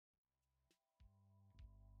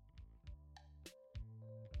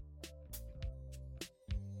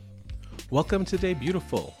Welcome to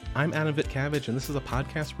Debutiful. I'm Adam Vitcavage, and this is a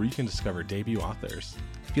podcast where you can discover debut authors.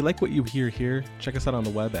 If you like what you hear here, check us out on the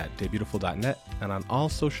web at debutiful.net and on all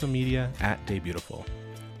social media at Debutiful.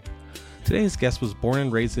 Today's guest was born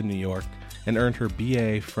and raised in New York and earned her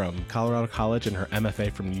BA from Colorado College and her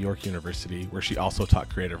MFA from New York University, where she also taught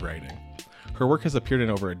creative writing. Her work has appeared in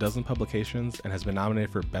over a dozen publications and has been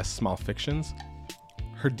nominated for Best Small Fictions.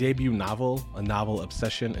 Her debut novel, A Novel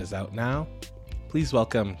Obsession, is out now. Please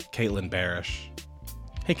welcome Caitlin Barish.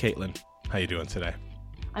 Hey, Caitlin. How you doing today?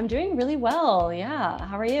 I'm doing really well. Yeah.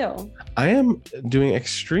 How are you? I am doing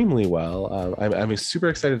extremely well. I'm super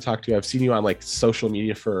excited to talk to you. I've seen you on social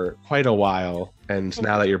media for quite a while. And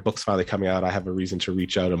now that your book's finally coming out, I have a reason to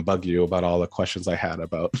reach out and bug you about all the questions I had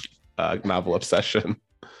about Novel Obsession.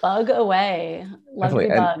 Bug away. Love to be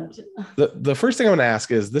bugged. The first thing I'm going to ask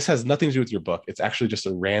is, this has nothing to do with your book. It's actually just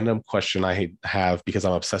a random question I have because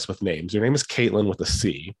I'm obsessed with names. Your name is Caitlin with a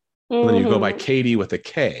C. And then you go by Katie with a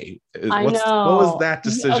K. What was that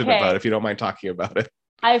decision about, if you don't mind talking about it?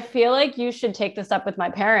 I feel like you should take this up with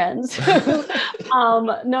my parents.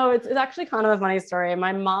 No, it's actually kind of a funny story.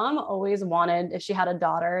 My mom always wanted, if she had a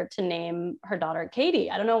daughter, to name her daughter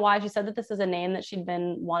Katie. I don't know why. She said that this is a name that she'd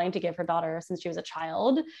been wanting to give her daughter since she was a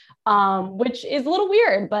child, which is a little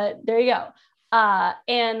weird, but there you go.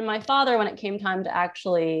 And my father, when it came time to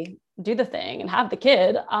actually do the thing and have the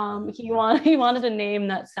kid, he wanted a name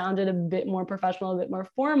that sounded a bit more professional, a bit more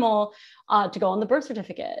formal, to go on the birth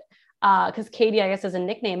certificate. Because Katie, I guess, is a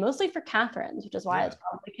nickname mostly for Catherines, which is why it's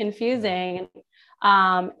probably confusing.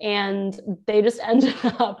 And they just ended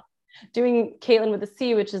up doing Caitlin with a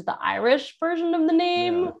C, which is the Irish version of the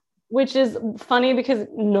name, which is funny because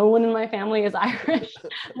no one in my family is Irish.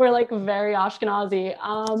 We're very Ashkenazi.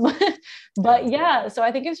 But yeah, so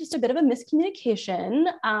I think it was just a bit of a miscommunication.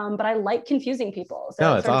 But I like confusing people.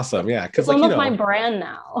 So it's awesome. Yeah. Because it's almost my brand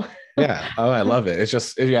now. Yeah. Oh, I love it. It's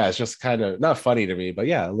just kind of not funny to me, but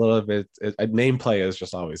yeah, a little bit. Name play is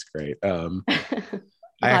just always great.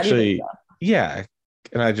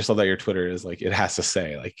 And I just love that your Twitter is it has to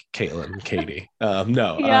say Caitlin, Katie.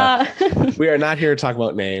 We are not here to talk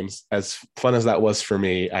about names. As fun as that was for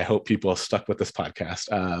me, I hope people stuck with this podcast.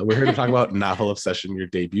 We're here to talk about Novel Obsession, your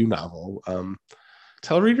debut novel.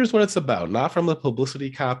 Tell readers what it's about, not from the publicity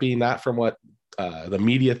copy, not from what the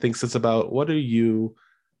media thinks it's about. What do you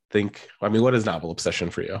think? What is Novel Obsession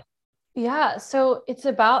for you? Yeah, so it's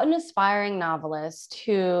about an aspiring novelist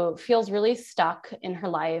who feels really stuck in her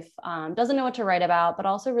life, doesn't know what to write about, but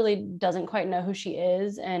also really doesn't quite know who she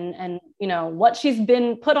is and what she's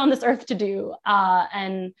been put on this earth to do.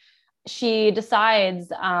 And she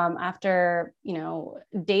decides after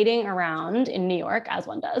dating around in New York, as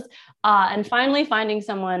one does, and finally finding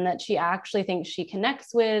someone that she actually thinks she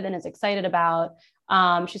connects with and is excited about.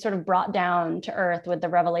 She's sort of brought down to earth with the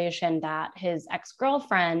revelation that his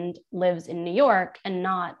ex-girlfriend lives in New York and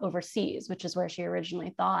not overseas, which is where she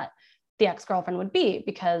originally thought the ex-girlfriend would be,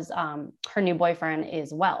 because her new boyfriend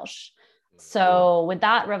is Welsh. So with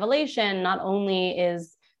that revelation, not only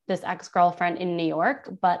is this ex-girlfriend in New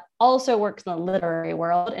York, but also works in the literary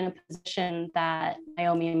world in a position that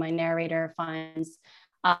Naomi, my narrator, finds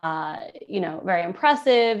very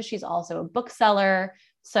impressive. She's also a bookseller.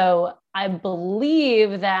 So I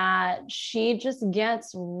believe that she just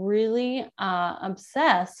gets really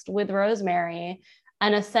obsessed with Rosemary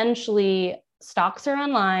and essentially stalks her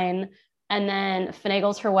online and then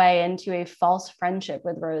finagles her way into a false friendship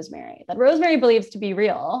with Rosemary that Rosemary believes to be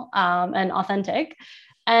real and authentic.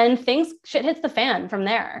 And shit hits the fan from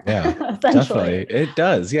there. Yeah, definitely. It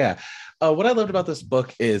does. Yeah. What I loved about this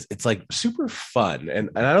book is it's super fun.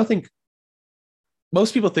 And I don't think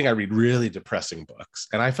most people think I read really depressing books.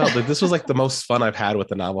 And I felt that this was the most fun I've had with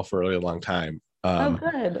the novel for a really long time.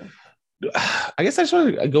 Good. I guess I just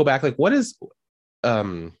want to go back. What was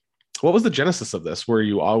the genesis of this? Were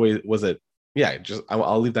you always, was it? Yeah,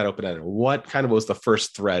 I'll leave that open-ended. What kind of was the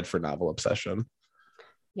first thread for Novel Obsession?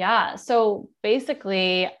 Yeah. So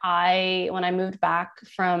basically, when I moved back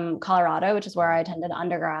from Colorado, which is where I attended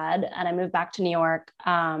undergrad, and I moved back to New York,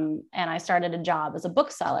 and I started a job as a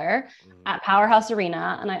bookseller at Powerhouse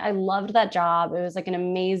Arena. And I loved that job. It was an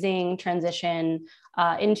amazing transition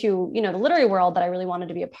into, the literary world that I really wanted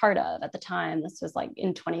to be a part of at the time. This was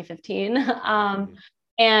in 2015.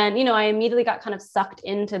 And, I immediately got kind of sucked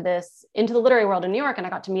into the literary world in New York, and I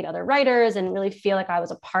got to meet other writers and really feel like I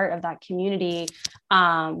was a part of that community,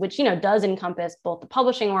 which, does encompass both the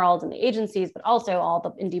publishing world and the agencies, but also all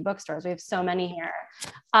the indie bookstores. We have so many here.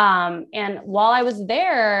 And while I was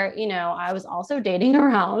there, I was also dating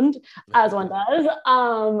around, as one does.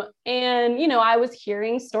 And, I was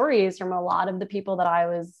hearing stories from a lot of the people that I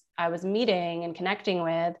was meeting and connecting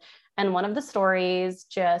with. And one of the stories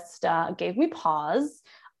just gave me pause,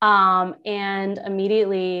 and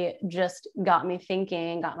immediately just got me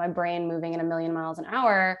thinking, got my brain moving at a million miles an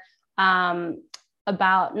hour,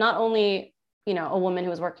 about not only, a woman who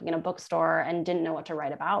was working in a bookstore and didn't know what to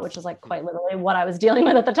write about, which is like quite literally what I was dealing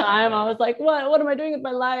with at the time. I was like, what am I doing with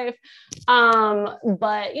my life?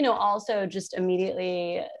 But, also just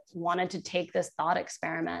immediately wanted to take this thought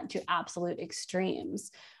experiment to absolute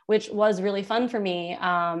extremes, which was really fun for me,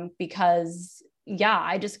 because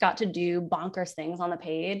I just got to do bonkers things on the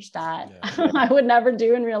page that I would never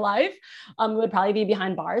do in real life. Would probably be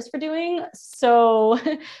behind bars for doing. So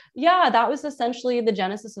that was essentially the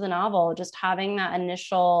genesis of the novel, just having that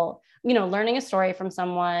initial, learning a story from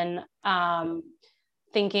someone,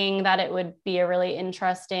 thinking that it would be a really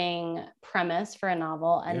interesting premise for a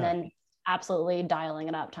novel, and then absolutely dialing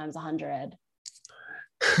it up times 100.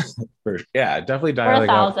 Definitely dialing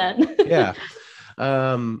or 1,000. Yeah.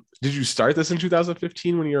 Did you start this in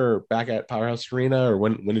 2015 when you were back at Powerhouse Arena, or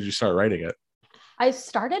when did you start writing it? I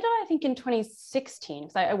started, I think, in 2016,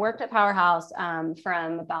 because I worked at Powerhouse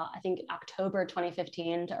from about, I think, October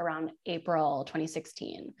 2015 to around April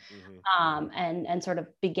 2016, and sort of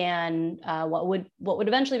began what would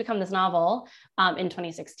eventually become this novel in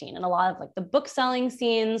 2016. And a lot of like the book selling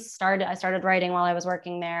scenes I started writing while I was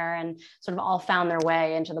working there, and sort of all found their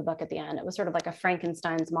way into the book at the end. It was sort of like a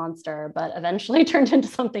Frankenstein's monster, but eventually turned into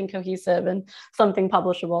something cohesive and something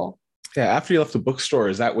publishable. Yeah, after you left the bookstore,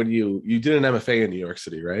 is that when you did an MFA in New York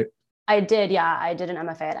City, right? I did, yeah. I did an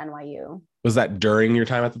MFA at NYU. Was that during your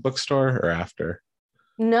time at the bookstore or after?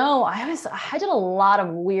 No, I did a lot of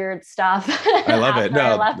weird stuff. I love it. No,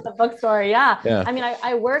 I left the bookstore. Yeah. I mean,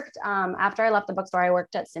 I worked, after I left the bookstore, I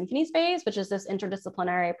worked at Symphony Space, which is this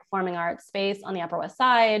interdisciplinary performing arts space on the Upper West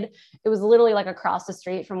Side. It was literally like across the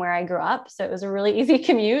street from where I grew up. So it was a really easy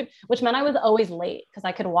commute, which meant I was always late because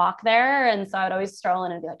I could walk there. And so I'd always stroll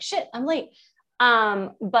in and be like, shit, I'm late.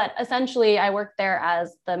 But essentially I worked there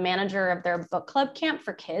as the manager of their book club camp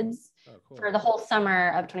for kids. Cool. For the whole summer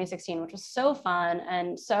of 2016, which was so fun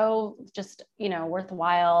and so just,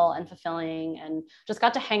 worthwhile and fulfilling, and just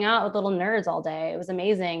got to hang out with little nerds all day. It was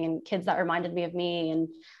amazing. And kids that reminded me of me. And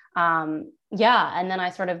and then I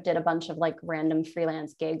sort of did a bunch of like random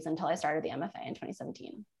freelance gigs until I started the MFA in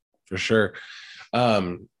 2017. For sure.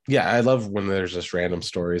 I love when there's just random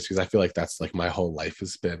stories, because I feel like that's like my whole life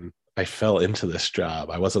has been, I fell into this job.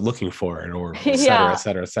 I wasn't looking for it, or et cetera, et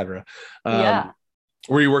cetera, et cetera.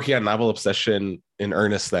 Were you working on Novel Obsession in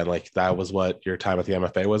earnest then? Like that was what your time at the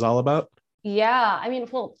MFA was all about? Yeah. I mean,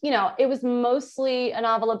 well, it was mostly a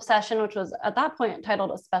novel obsession, which was at that point titled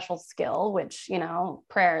A Special Skill, which,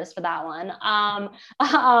 prayers for that one.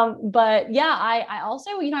 But yeah, I also,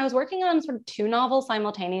 I was working on sort of two novels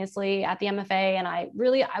simultaneously at the MFA, and I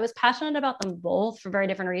was passionate about them both for very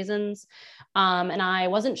different reasons. And I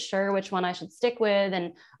wasn't sure which one I should stick with.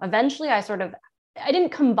 And eventually I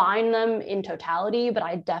didn't combine them in totality, but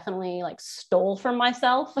I definitely like stole from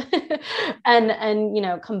myself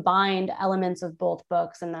and combined elements of both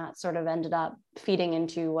books. And that sort of ended up feeding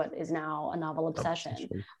into what is now a novel obsession.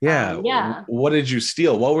 Yeah. What did you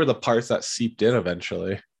steal? What were the parts that seeped in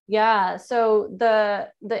eventually? Yeah. So the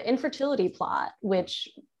infertility plot, which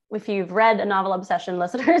if you've read A Novel Obsession,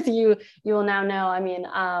 listeners, you will now know. I mean,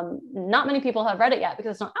 not many people have read it yet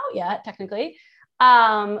because it's not out yet, technically.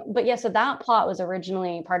 But yeah, so that plot was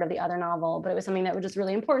originally part of the other novel, but it was something that was just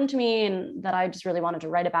really important to me and that I just really wanted to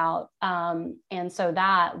write about. And so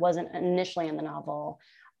that wasn't initially in the novel.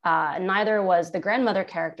 Neither was the grandmother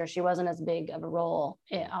character. She wasn't as big of a role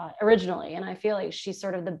originally. And I feel like she's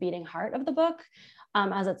sort of the beating heart of the book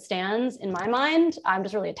as it stands in my mind. I'm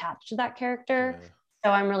just really attached to that character. Yeah.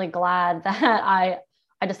 So I'm really glad that I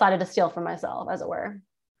decided to steal from myself, as it were.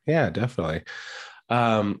 Yeah, definitely.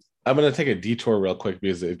 I'm going to take a detour real quick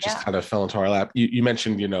because it just kind of fell into our lap. You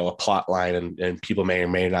mentioned, a plot line and people may or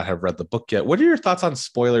may not have read the book yet. What are your thoughts on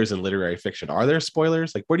spoilers in literary fiction? Are there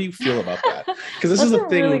spoilers? Like, what do you feel about that? Because this is a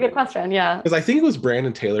thing. Really good question. Yeah. Because I think it was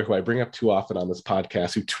Brandon Taylor, who I bring up too often on this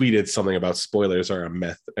podcast, who tweeted something about spoilers are a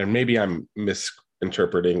myth. And maybe I'm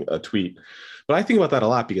misinterpreting a tweet. But I think about that a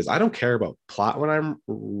lot because I don't care about plot when I'm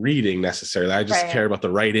reading necessarily. I just care about the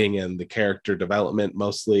writing and the character development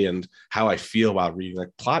mostly, and how I feel about reading.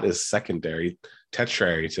 Like plot is secondary,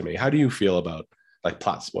 tertiary to me. How do you feel about like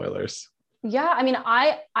plot spoilers? Yeah, I mean,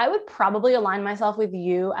 I would probably align myself with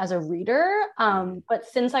you as a reader. But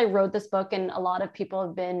since I wrote this book and a lot of people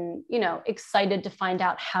have been, excited to find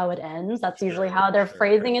out how it ends, that's usually how they're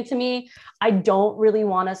phrasing it to me. I don't really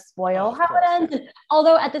want to spoil how it ends.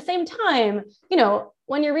 Although at the same time,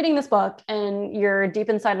 when you're reading this book and you're deep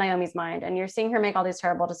inside Naomi's mind and you're seeing her make all these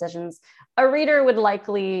terrible decisions, a reader would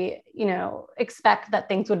likely, expect that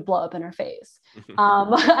things would blow up in her face.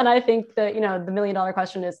 And I think that, the $1 million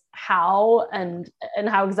question is how and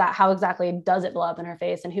how exactly does it blow up in her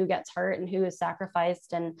face, and who gets hurt and who is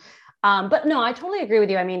sacrificed. And but no, I totally agree with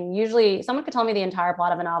you. I mean, usually someone could tell me the entire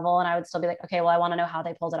plot of a novel and I would still be like, okay, well, I want to know how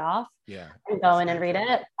they pulled it off. Yeah. And go in and read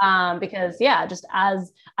it. Because just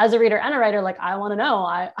as a reader and a writer, like I want to know,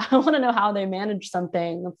 I want to know how they manage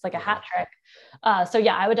something. It's like a hat trick. So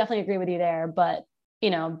yeah, I would definitely agree with you there, but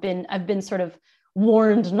I've been sort of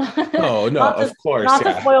warned not of course, not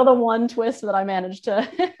to spoil the one twist that I managed to.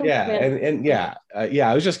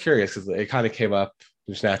 I was just curious because it kind of came up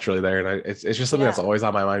just naturally there, and it's just something that's always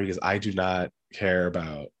on my mind because I do not care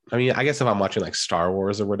about. I mean, I guess if I'm watching like Star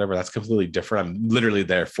Wars or whatever, that's completely different. I'm literally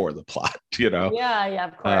there for the plot, Yeah,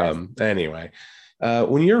 of course. Anyway,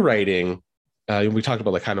 when you're writing, we talked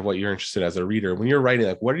about like kind of what you're interested in as a reader. When you're writing,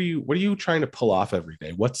 like what are you trying to pull off every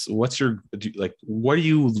day? What do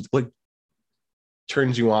you like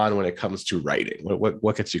turns you on when it comes to writing?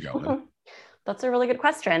 What gets you going? That's a really good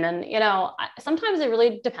question. And, sometimes it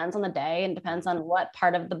really depends on the day and depends on what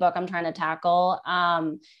part of the book I'm trying to tackle.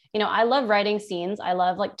 I love writing scenes. I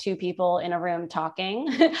love like two people in a room talking,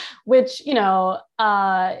 which,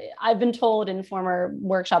 I've been told in former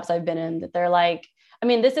workshops I've been in that they're like, I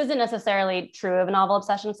mean, this isn't necessarily true of a novel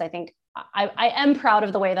obsession, because I think I am proud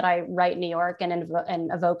of the way that I write New York and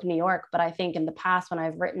evoke New York. But I think in the past, when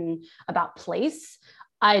I've written about place,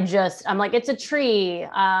 I'm like, it's a tree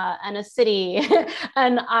and a city.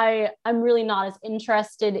 And I'm really not as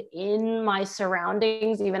interested in my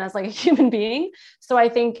surroundings, even as like a human being. So I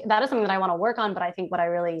think that is something that I want to work on. But I think what I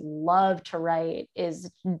really love to write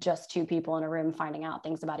is just two people in a room finding out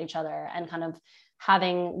things about each other and kind of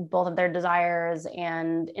having both of their desires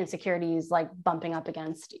and insecurities like bumping up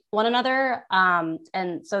against one another.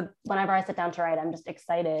 And so whenever I sit down to write, I'm just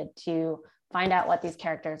excited to find out what these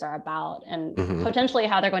characters are about and potentially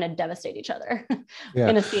how they're going to devastate each other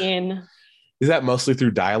in a scene. Is that mostly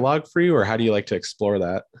through dialogue for you, or how do you like to explore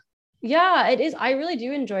that? Yeah, it is. I really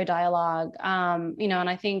do enjoy dialogue. And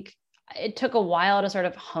I think it took a while to sort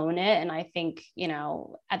of hone it. And I think,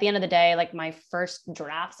 at the end of the day, like my first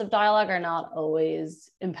drafts of dialogue are not always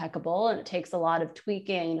impeccable. And it takes a lot of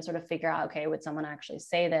tweaking to sort of figure out, okay, would someone actually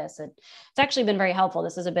say this? It's actually been very helpful.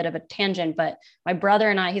 This is a bit of a tangent, but my brother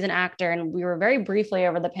and I, he's an actor, and we were very briefly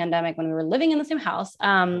over the pandemic when we were living in the same house,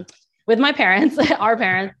 with my parents, our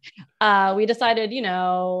parents, we decided,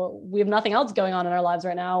 we have nothing else going on in our lives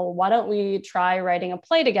right now. Why don't we try writing a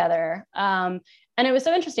play together? And it was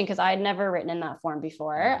so interesting because I had never written in that form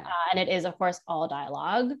before. And it is, of course, all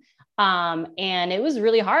dialogue. And it was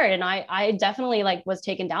really hard. And I definitely was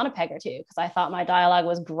taken down a peg or two because I thought my dialogue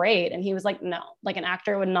was great. And he was like, no, like an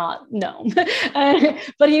actor would not know.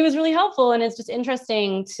 But he was really helpful. And it's just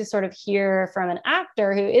interesting to sort of hear from an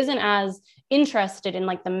actor who isn't as interested in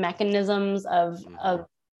like the mechanisms of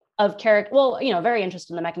character. Well, very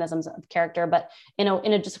interested in the mechanisms of character, but in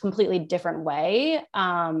a just completely different way.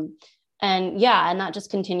 And that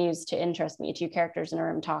just continues to interest me. Two characters in a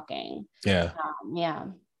room talking. Yeah.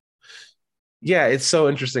 Yeah, it's so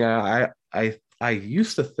interesting. I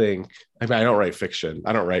used to think, I mean, I don't write fiction.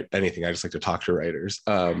 I don't write anything. I just like to talk to writers.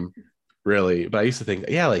 Really. But I used to think,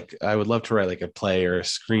 like I would love to write like a play or a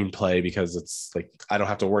screenplay because it's like, I don't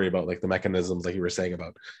have to worry about like the mechanisms, like you were saying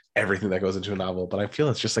about everything that goes into a novel. But I feel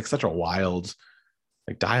it's just like such a wild,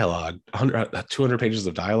 like dialogue, 200 pages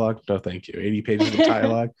of dialogue. No, thank you. 80 pages of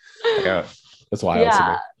dialogue. Yeah, that's wild.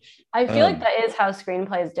 Yeah. I feel like that is how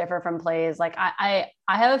screenplays differ from plays. Like I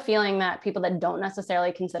have a feeling that people that don't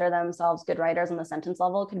necessarily consider themselves good writers on the sentence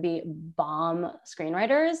level could be bomb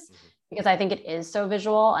screenwriters, because I think it is so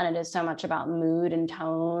visual and it is so much about mood and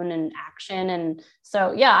tone and action. And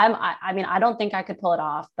so, I mean, I don't think I could pull it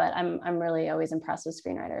off, but I'm really always impressed with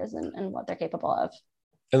screenwriters and what they're capable of.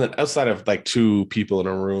 And then outside of like two people in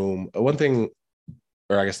a room, one thing,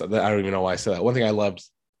 or I guess I don't even know why I said that. One thing I loved,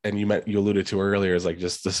 and you alluded to earlier, is like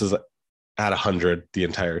just this is at 100 the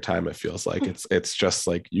entire time. It feels like it's just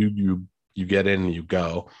like you get in and you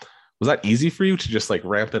go. Was that easy for you to just like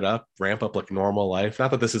ramp up like normal life? Not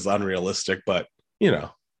that this is unrealistic, but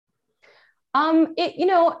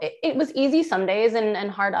It was easy some days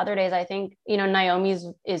and hard other days. I think, Naomi's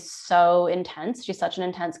is so intense. She's such an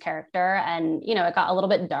intense character. And, it got a little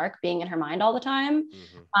bit dark being in her mind all the time.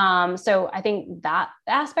 So I think that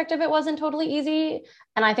aspect of it wasn't totally easy.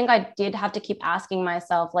 And I think I did have to keep asking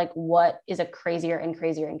myself, like, what is a crazier and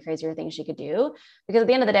crazier and crazier thing she could do? Because at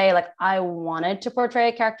the end of the day, like, I wanted to portray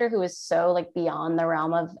a character who is so like beyond the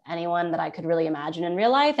realm of anyone that I could really imagine in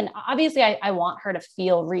real life. And obviously I want her to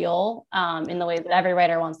feel real, in the way that every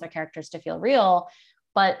writer wants their characters to feel real.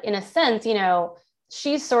 But in a sense,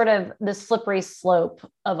 she's sort of the slippery slope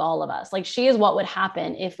of all of us. Like, she is what would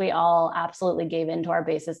happen if we all absolutely gave into our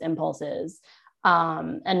basest impulses,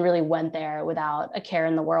 and really went there without a care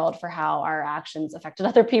in the world for how our actions affected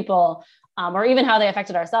other people, or even how they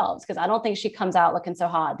affected ourselves. Because I don't think she comes out looking so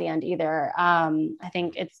hot at the end either. I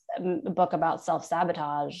think it's a book about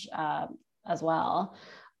self-sabotage, as well.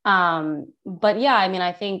 But yeah, I mean,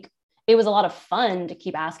 I think it was a lot of fun to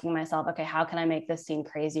keep asking myself, okay, how can I make this scene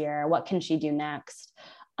crazier? What can she do next?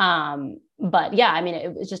 But yeah, I mean,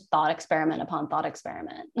 it was just thought experiment upon thought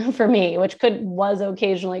experiment for me, which was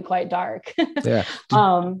occasionally quite dark. Yeah.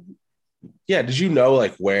 Did you know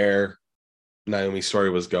like where Naomi's story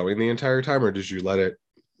was going the entire time, or did you let it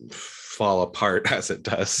fall apart as it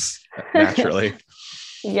does naturally?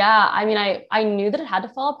 Yeah, I mean, I knew that it had to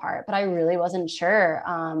fall apart, but I really wasn't sure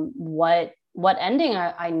what ending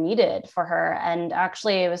I needed for her. And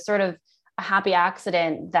actually, it was sort of a happy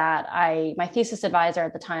accident that my thesis advisor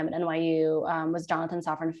at the time at NYU, was Jonathan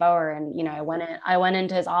Safran Foer. And, I went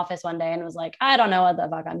into his office one day and was like, I don't know what the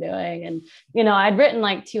fuck I'm doing. And, I'd written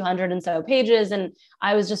like 200 and so pages, and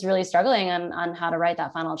I was just really struggling on how to write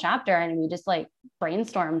that final chapter. And we just like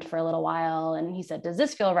brainstormed for a little while. And he said, does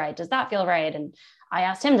this feel right? Does that feel right? And I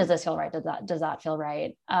asked him, does this feel right? Does that feel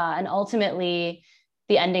right? And ultimately,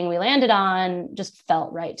 the ending we landed on just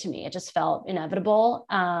felt right to me. It just felt inevitable.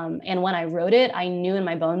 And when I wrote it, I knew in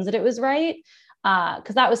my bones that it was right.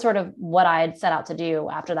 Because that was sort of what I had set out to do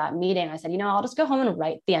after that meeting. I said, I'll just go home and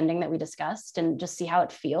write the ending that we discussed and just see how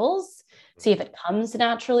it feels, see if it comes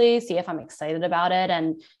naturally, see if I'm excited about it.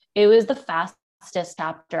 And it was the fastest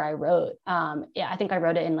chapter I wrote. I think I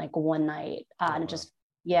wrote it in like one night. And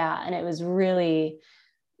it was really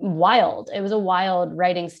wild. It was a wild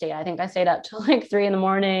writing state. I think I stayed up till like 3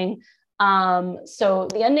 a.m. So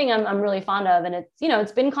the ending I'm really fond of, and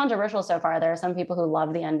it's been controversial so far. There are some people who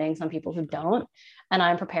love the ending, some people who don't, and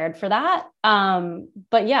I'm prepared for that.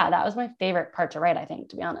 But yeah, that was my favorite part to write, I think,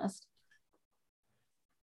 to be honest.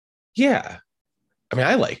 Yeah. I mean,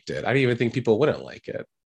 I liked it. I didn't even think people wouldn't like it.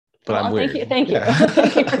 But I'm weird. Thank you. Yeah.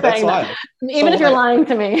 Thank you for saying that. Even if you're lying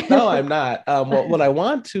to me. No, I'm not. What I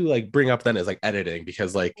want to like bring up then is like editing,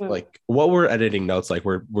 because like what were editing notes like?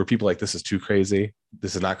 Were people like, this is too crazy,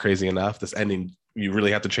 this is not crazy enough, this ending you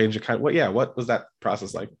really have to change it? What was that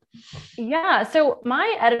process like? Yeah, so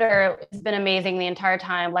my editor has been amazing the entire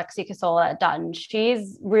time, Lexi Casola at Dutton.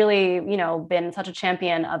 She's really, been such a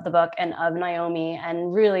champion of the book and of Naomi,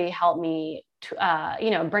 and really helped me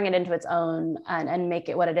to, bring it into its own and make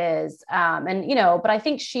it what it is. But I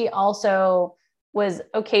think she also was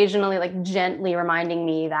occasionally like gently reminding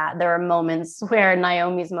me that there are moments where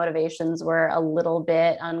Naomi's motivations were a little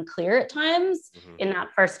bit unclear at times in that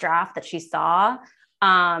first draft that she saw.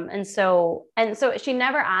 And so she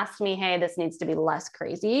never asked me, hey, this needs to be less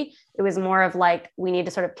crazy. It was more of like, we need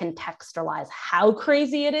to sort of contextualize how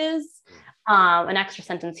crazy it is. An extra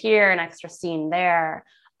sentence here, an extra scene there.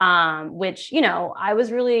 Which, I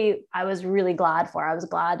was really glad for. I was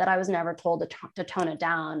glad that I was never told to tone it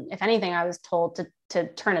down. If anything, I was told to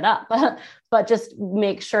turn it up, but just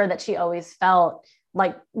make sure that she always felt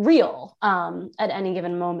like real, at any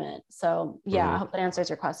given moment. So yeah, I hope that answers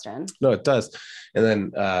your question. No, it does. And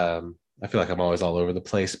then, I feel like I'm always all over the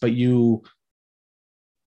place, but how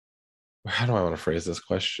do I want to phrase this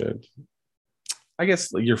question? I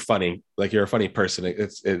guess you're funny. Like, you're a funny person.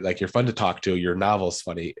 It's like, you're fun to talk to. Your novel's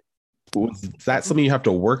funny. Is that something you have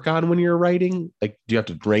to work on when you're writing? Like, do you have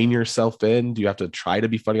to rein yourself in? Do you have to try to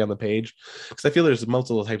be funny on the page? Because I feel there's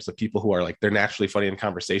multiple types of people who are like, they're naturally funny in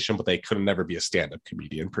conversation, but they could never be a stand-up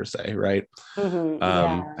comedian per se, right?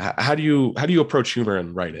 Yeah. How do you approach humor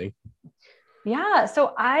in writing? Yeah,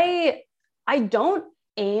 so I don't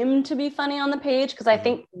aim to be funny on the page, because I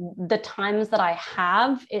think the times that I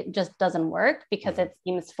have, it just doesn't work because it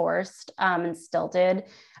seems forced, and stilted.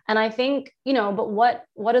 And I think, but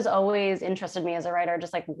what has always interested me as a writer,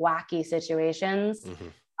 just like wacky situations.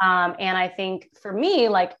 And I think for me,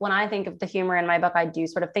 like when I think of the humor in my book, I do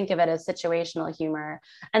sort of think of it as situational humor.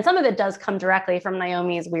 And some of it does come directly from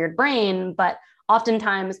Naomi's weird brain, but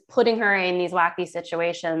oftentimes putting her in these wacky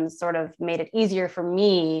situations sort of made it easier for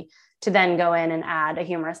me to then go in and add a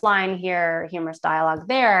humorous line here, humorous dialogue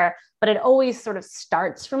there. But it always sort of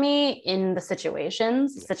starts for me in the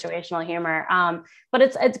situations, situational humor. But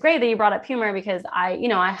it's great that you brought up humor, because I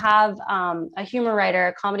have a humor writer,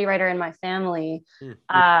 a comedy writer in my family.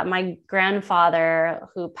 My grandfather,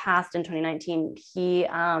 who passed in 2019, he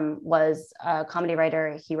was a comedy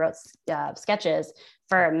writer. He wrote sketches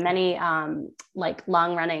for many like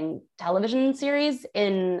long running television series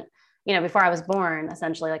in, before I was born,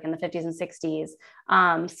 essentially, like in the 50s and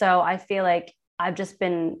 60s. So I feel like I've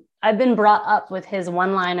been brought up with his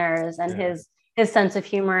one-liners and his sense of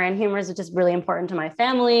humor, and humor is just really important to my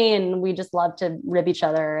family. And we just love to rib each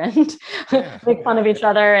other and make fun of each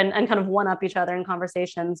other and kind of one up each other in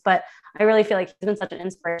conversations. But I really feel like he's been such an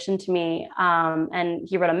inspiration to me. And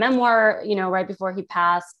he wrote a memoir, right before he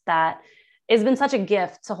passed, that has been such a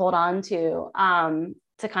gift to hold on to kind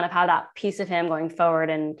of have that piece of him going forward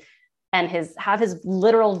and have his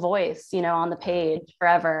literal voice, on the page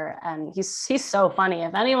forever. And he's so funny.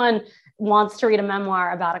 If anyone wants to read a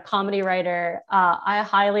memoir about a comedy writer, I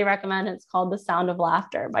highly recommend it. It's called The Sound of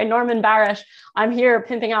Laughter by Norman Barish. I'm here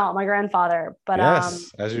pimping out my grandfather, but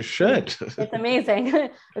yes, as you should. It's amazing.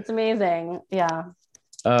 It's amazing. Yeah.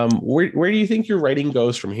 Where do you think your writing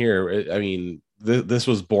goes from here? I mean, this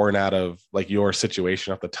was born out of like your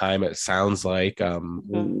situation at the time. It sounds like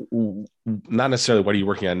not necessarily what are you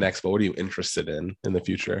working on next, but what are you interested in the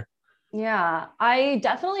future? Yeah, I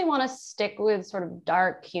definitely want to stick with sort of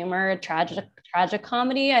dark humor, tragic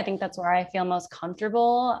comedy. I think that's where I feel most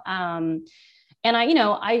comfortable. And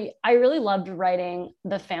I really loved writing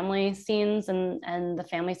the family scenes and the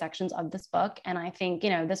family sections of this book. And I think,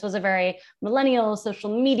 this was a very millennial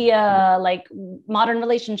social media, like modern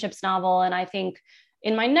relationships novel. And I think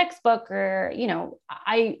in my next book in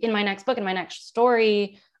my next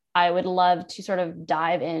story, I would love to sort of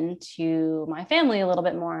dive into my family a little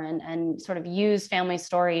bit more and sort of use family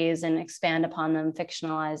stories and expand upon them,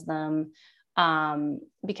 fictionalize them.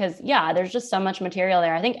 Because there's just so much material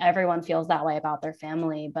there. I think everyone feels that way about their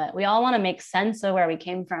family, but we all want to make sense of where we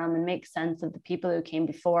came from and make sense of the people who came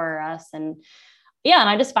before us. And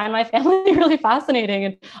I just find my family really fascinating,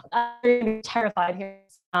 and I'm terrified here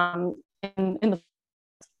in the,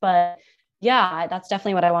 but that's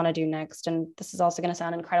definitely what I want to do next. And this is also going to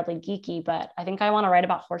sound incredibly geeky, but I think I want to write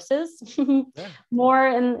about horses more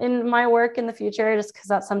in my work in the future, just because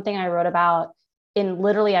that's something I wrote about in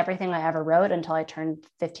literally everything I ever wrote until I turned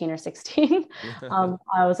 15 or 16.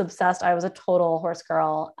 I was obsessed. I was a total horse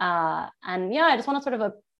girl. I just want to sort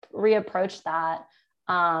of reapproach that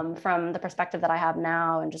from the perspective that I have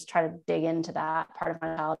now and just try to dig into that part of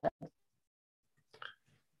my childhood.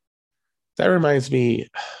 That reminds me,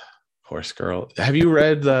 Horse Girl. Have you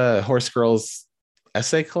read the Horse Girl's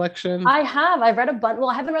essay collection? I have. I've read a bunch. Well,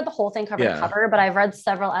 I haven't read the whole thing cover to cover, but I've read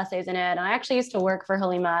several essays in it. And I actually used to work for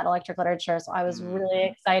Halima at Electric Literature, so I was really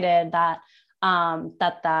excited that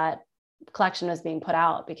that collection was being put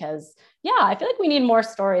out, because I feel like we need more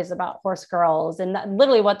stories about horse girls. And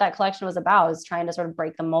literally what that collection was about is trying to sort of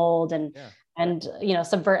break the mold and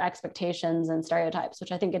subvert expectations and stereotypes,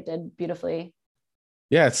 which I think it did beautifully.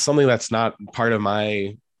 Yeah, it's something that's not part of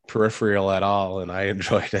my peripheral at all, and I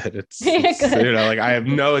enjoyed it. It's like I have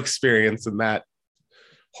no experience in that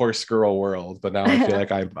horse girl world, but now I feel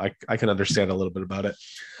like I can understand a little bit about it.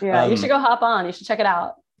 You should go hop on. You should check it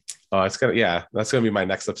out. Oh, that's gonna be my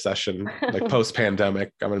next obsession. Like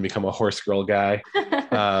post-pandemic, I'm gonna become a horse girl guy,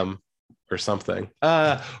 or something.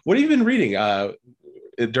 What have you been reading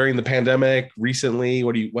during the pandemic recently?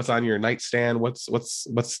 What's on your nightstand?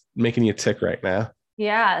 What's making you tick right now?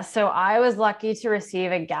 Yeah, so I was lucky to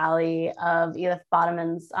receive a galley of Edith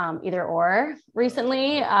Bodeman's Either Or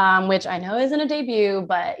recently, which I know isn't a debut,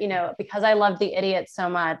 but because I loved The Idiot so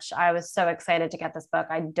much, I was so excited to get this book.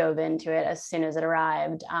 I dove into it as soon as it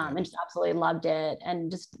arrived, and just absolutely loved it, and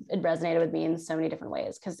just it resonated with me in so many different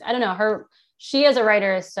ways. Because I don't know, she as a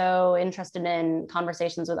writer is so interested in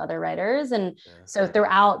conversations with other writers, and so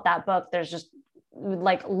throughout that book, there's just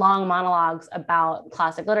like long monologues about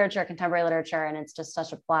classic literature, contemporary literature, and it's just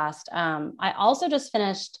such a blast. I also just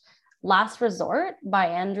finished Last Resort by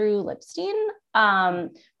Andrew Lipstein,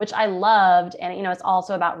 which I loved. And, it's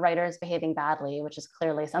also about writers behaving badly, which is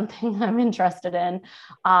clearly something I'm interested in.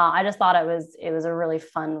 I just thought it was a really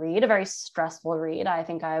fun read, a very stressful read. I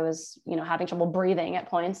think I was, having trouble breathing at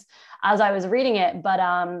points as I was reading it, but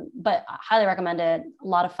I highly recommend it. A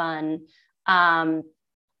lot of fun.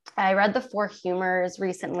 I read The Four Humors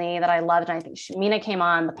recently that I loved. And I think Mina came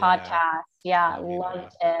on the podcast. Yeah,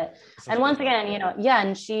 loved it. And once again,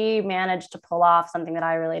 and she managed to pull off something that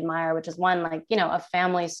I really admire, which is one, like, a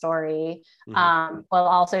family story, while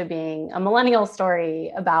also being a millennial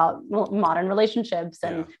story about modern relationships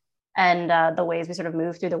and the ways we sort of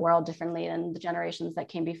move through the world differently than the generations that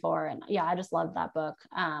came before. And I just love that book.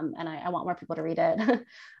 And I want more people to read it.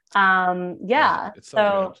 It's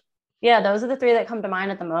so yeah, those are the three that come to mind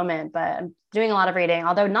at the moment, but I'm doing a lot of reading,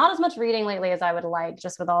 although not as much reading lately as I would like,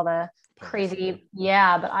 just with all the crazy.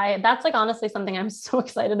 Yeah. But that's like honestly something I'm so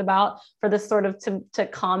excited about, for this sort of to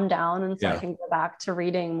calm down. And so I can go back to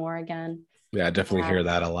reading more again. Yeah, I definitely hear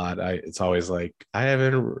that a lot. It's always like, I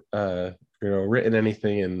haven't, written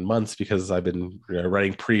anything in months because I've been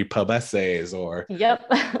writing pre-pub essays or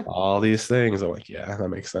all these things. I'm like, yeah, that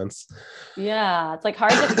makes sense. Yeah, it's like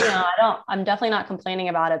hard to, I'm definitely not complaining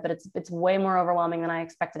about it, but it's way more overwhelming than I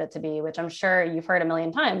expected it to be, which I'm sure you've heard a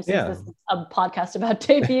million times. Since this is a podcast about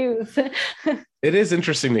debuts. It is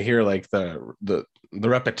interesting to hear like the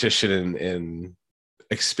repetition in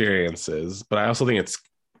experiences, but I also think it's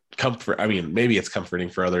comfort. I mean, maybe it's comforting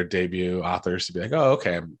for other debut authors to be like, oh,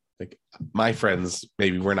 okay, like my friends,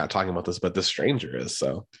 maybe we're not talking about this, but this stranger is.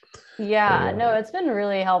 So no, it's been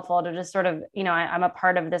really helpful to just sort of, I'm a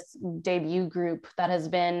part of this debut group that has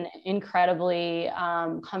been incredibly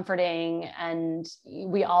comforting, and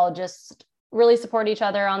we all just really support each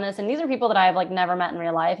other on this. And these are people that I've like never met in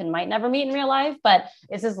real life and might never meet in real life, but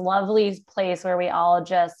it's this lovely place where we all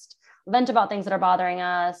just vent about things that are bothering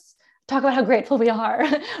us, talk about how grateful we are,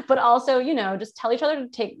 but also, just tell each other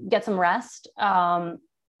to get some rest,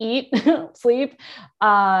 eat, sleep,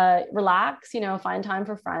 relax, find time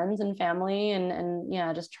for friends and family, and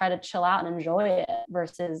just try to chill out and enjoy it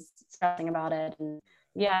versus stressing about it. And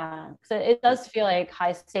so it does feel like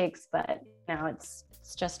high stakes, but it's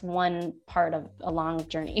just one part of a long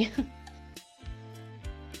journey.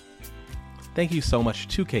 Thank you so much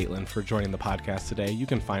to Caitlin for joining the podcast today. You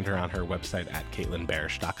can find her on her website at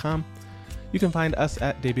CaitlinBarish.com. You can find us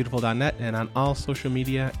at daybeautiful.net and on all social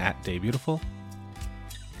media at daybeautiful.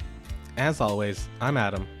 As always, I'm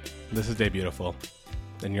Adam. This is Day Beautiful,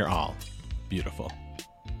 and you're all beautiful.